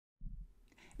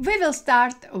We will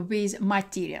start with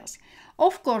materials.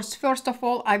 Of course, first of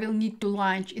all, I will need to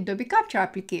launch Adobe Capture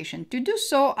application. To do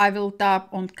so, I will tap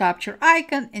on Capture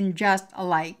icon, and just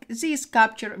like this,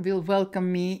 Capture will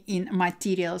welcome me in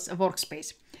Materials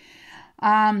workspace.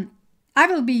 I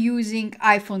will be using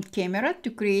iPhone camera to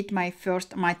create my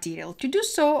first material. To do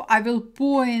so, I will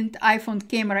point iPhone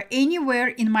camera anywhere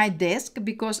in my desk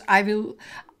because I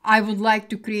would like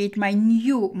to create my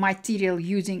new material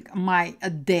using my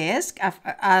desk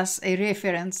as a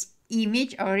reference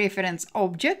image or reference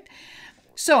object.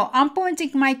 So I'm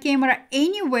pointing my camera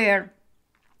anywhere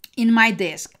in my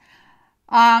desk.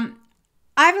 I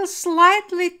will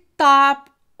slightly tap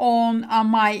on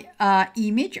my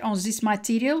image on this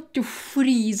material to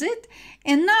freeze it,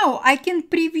 and now I can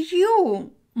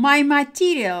preview my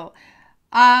material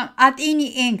at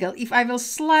any angle if I will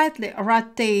slightly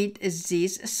rotate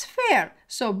this sphere.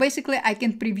 So basically I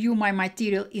can preview my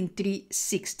material in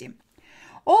 360.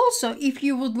 Also, if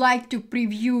you would like to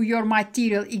preview your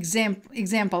material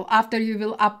example after you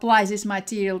will apply this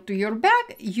material to your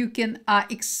bag, you can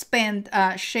expand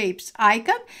shapes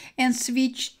icon and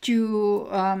switch to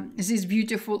this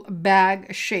beautiful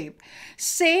bag shape.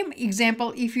 Same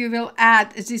example, if you will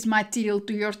add this material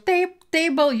to your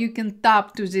table, you can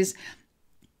tap to this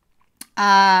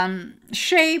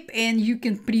shape and you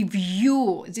can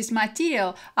preview this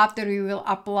material after you will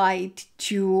apply it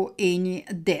to any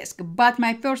desk. But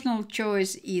my personal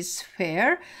choice is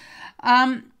sphere,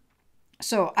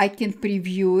 so I can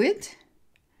preview it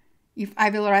if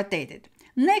I will rotate it.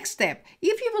 Next step,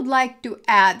 if you would like to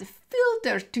add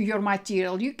filter to your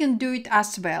material, you can do it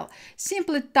as well.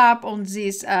 Simply tap on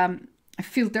this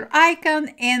filter icon,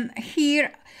 and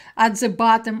here at the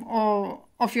bottom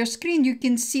of your screen, you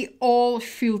can see all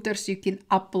filters you can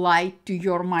apply to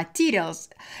your materials.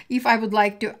 If I would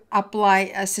like to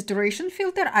apply a saturation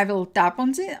filter, I will tap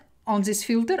on this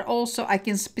filter. Also, I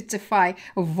can specify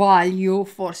a value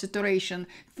for saturation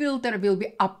filter will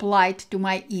be applied to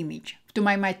my image, to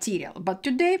my material. But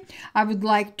today, I would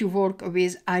like to work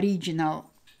with original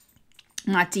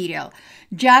material,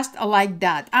 just like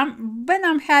that. When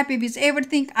I'm happy with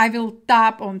everything, I will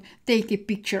tap on take a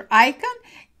picture icon,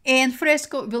 and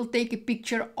Fresco will take a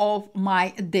picture of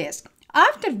my desk.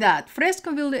 After that,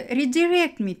 Fresco will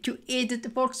redirect me to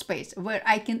edit workspace where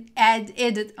I can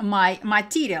edit my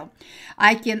material.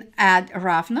 I can add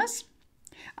roughness.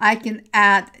 I can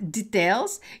add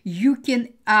details. You can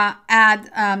add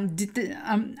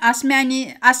as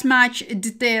much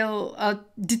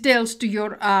details to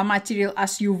your material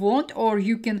as you want, or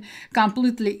you can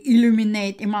completely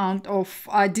eliminate amount of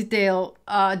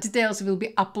details will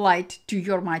be applied to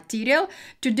your material.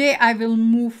 Today I will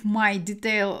move my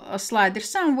detail slider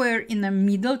somewhere in the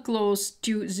middle, close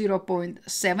to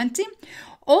 0.70.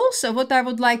 Also, what I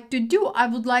would like to do, I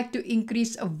would like to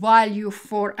increase a value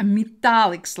for a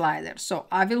metallic slider. So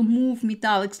I will move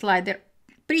metallic slider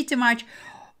pretty much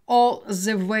all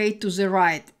the way to the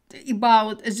right,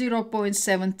 about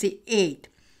 0.78.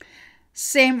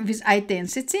 Same with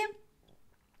intensity,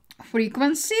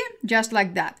 frequency, just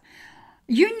like that.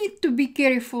 You need to be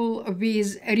careful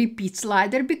with repeat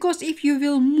slider, because if you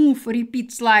will move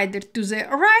repeat slider to the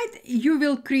right, you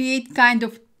will create kind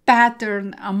of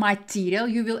pattern material.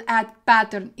 You will add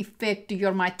pattern effect to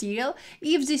your material.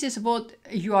 If this is what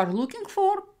you are looking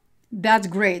for, that's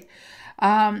great.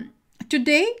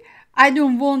 Today I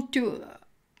don't want to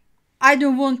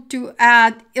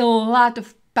add a lot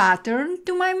of pattern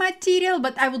to my material,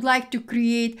 but I would like to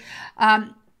create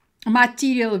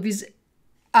material with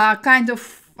kind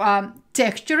of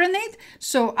texture in it.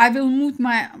 So I will move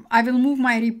my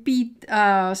repeat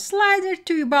slider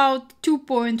to about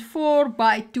 2.4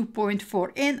 by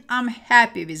 2.4, and I'm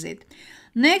happy with it.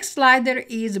 Next slider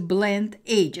is blend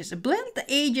edges. Blend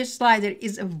edges slider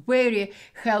is very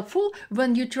helpful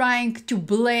when you're trying to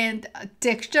blend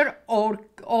texture or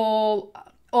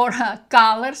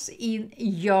colors in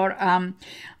your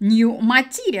new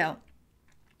material.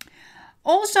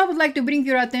 Also, I would like to bring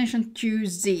your attention to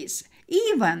this.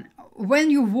 Even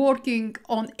when you're working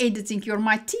on editing your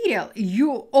material,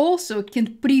 you also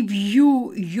can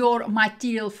preview your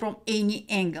material from any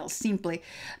angle. Simply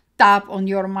tap on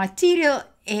your material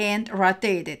and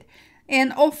rotate it.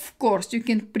 And of course, you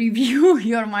can preview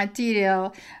your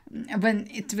material when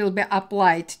it will be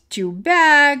applied to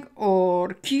bag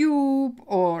or cube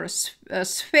or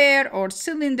sphere or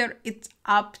cylinder. It's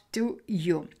up to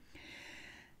you.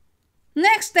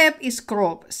 Next step is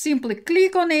crop. Simply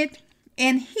click on it,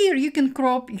 and here you can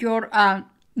crop your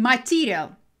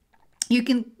material. You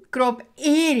can crop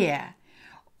area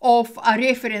of a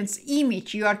reference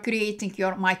image you are creating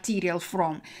your material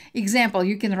from. Example,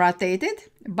 you can rotate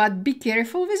it, but be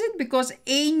careful with it, because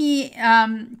any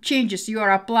changes you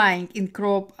are applying in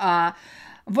crop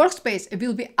workspace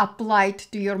will be applied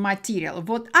to your material.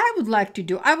 What I would like to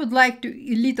do, I would like to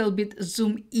a little bit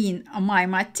zoom in on my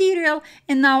material,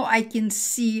 and now I can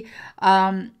see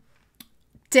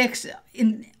text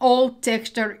in all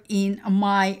texture in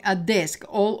my desk,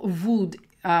 all wood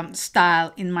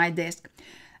style in my desk.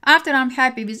 After I'm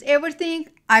happy with everything,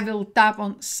 I will tap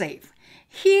on save.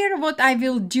 Here what I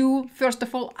will do, first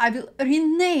of all, I will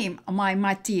rename my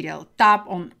material. Tap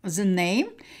on the name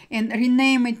and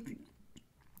rename it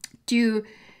to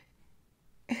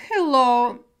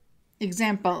hello,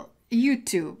 example,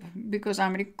 YouTube, because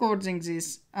I'm recording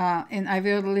this and I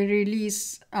will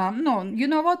release, no, you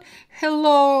know what?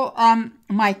 Hello,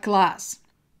 my class,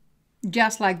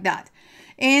 just like that.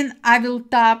 And I will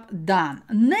tap done.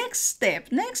 Next step,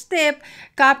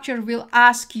 Capture will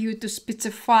ask you to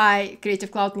specify Creative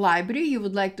Cloud library you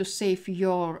would like to save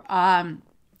your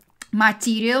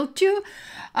material to.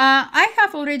 I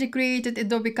have already created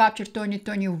Adobe Capture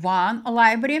 2021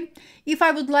 library. If I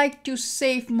would like to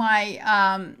save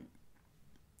my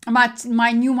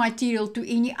my new material to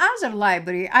any other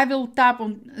library, I will tap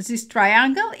on this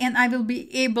triangle and I will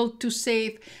be able to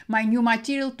save my new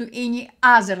material to any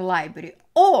other library.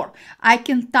 Or I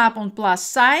can tap on plus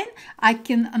sign. I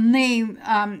can name,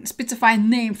 specify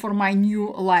name for my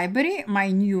new library,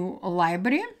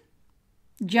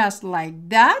 just like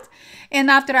that. And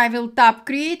after I will tap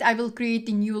create, I will create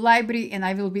a new library and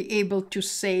I will be able to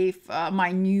save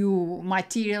my new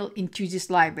material into this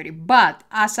library. But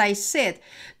as I said,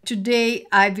 today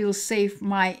I will save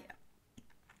my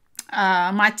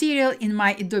material in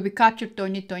my Adobe Capture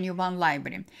 2021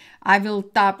 library. I will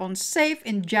tap on save,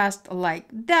 and just like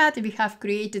that, we have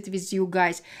created with you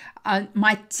guys a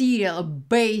material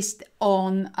based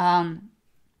on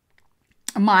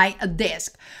my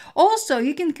desk. Also,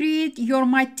 you can create your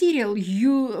material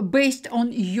based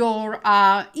on your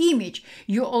image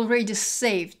you already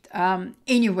saved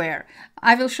anywhere.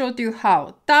 I will show you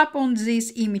how. Tap on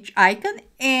this image icon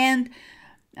and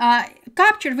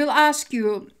Capture will ask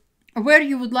you where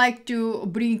you would like to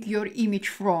bring your image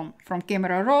from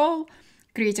Camera Roll,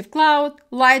 Creative Cloud,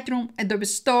 Lightroom, Adobe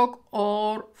Stock,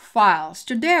 or Files.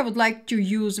 Today I would like to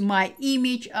use my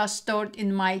image stored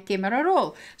in my Camera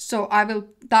Roll. So I will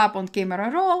tap on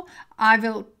Camera Roll, I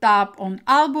will tap on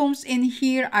Albums, and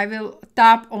here I will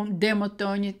tap on Demo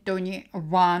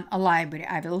 2021 library.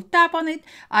 I will tap on it,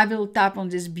 I will tap on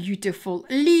this beautiful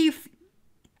leaf,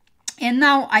 and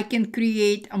now I can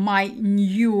create my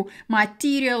new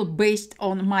material based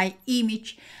on my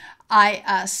image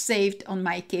I saved on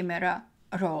my Camera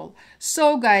Roll.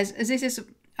 So guys, this is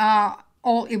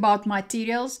all about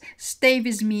materials. Stay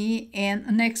with me, and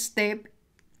next step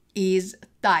is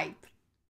type.